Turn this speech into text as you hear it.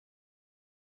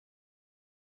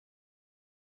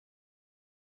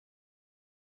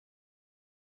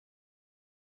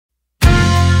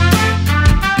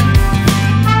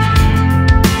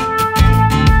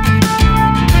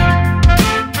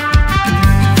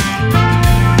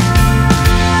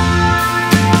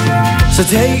So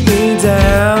take me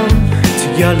down to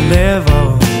your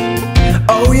level.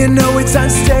 Oh, you know it's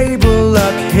unstable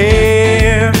up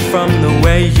here from the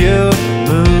way you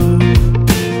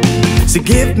move. So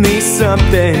give me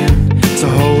something to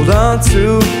hold on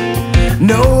to.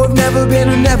 No, I've never been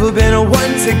a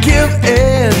one to give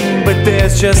in, but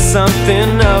there's just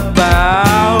something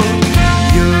about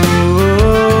you.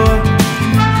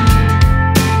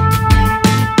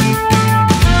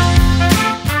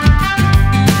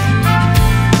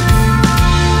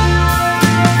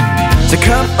 So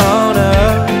come on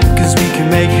up, 'cause we can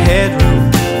make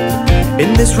headroom.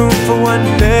 In this room for one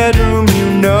bedroom, you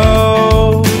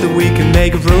know that we can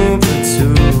make room for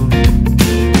two.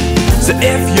 So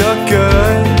if you're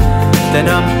good, then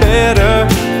I'm better.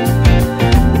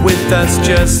 With us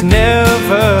just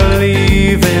never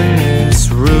leaving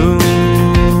this room.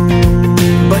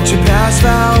 But your past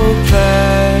foul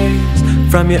plays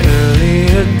from your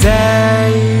earlier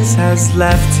days has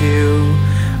left you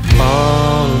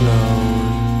all alone.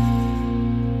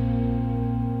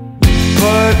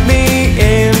 Put me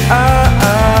in a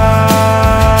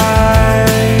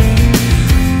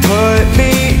put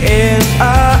me in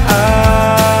a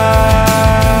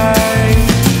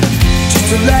just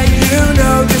to let you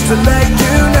know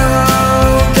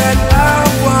that I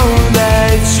won't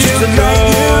let you go.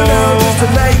 Just to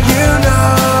let you know.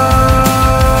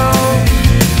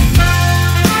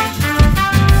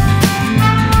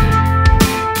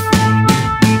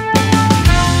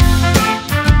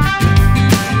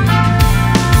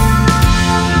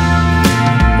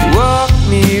 Walk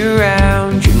me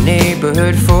around your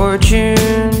neighborhood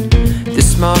fortune. The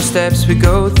small steps we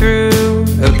go through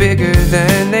are bigger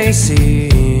than they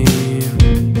seem.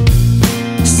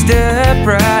 Step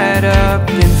right up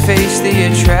and face the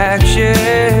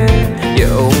attraction.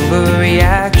 Your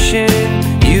overreaction,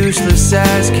 useless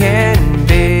as can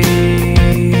be.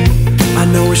 I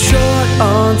know we're short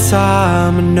on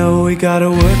time, I know we gotta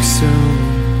work soon.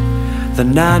 The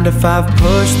 9 to 5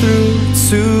 push through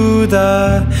to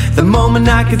the moment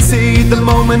I could see, the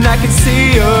moment I could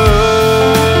see you.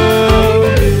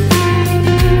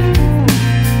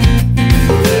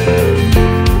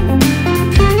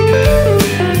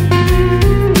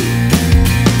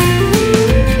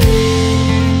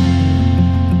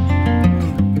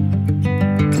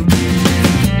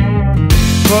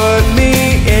 Put me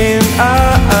in a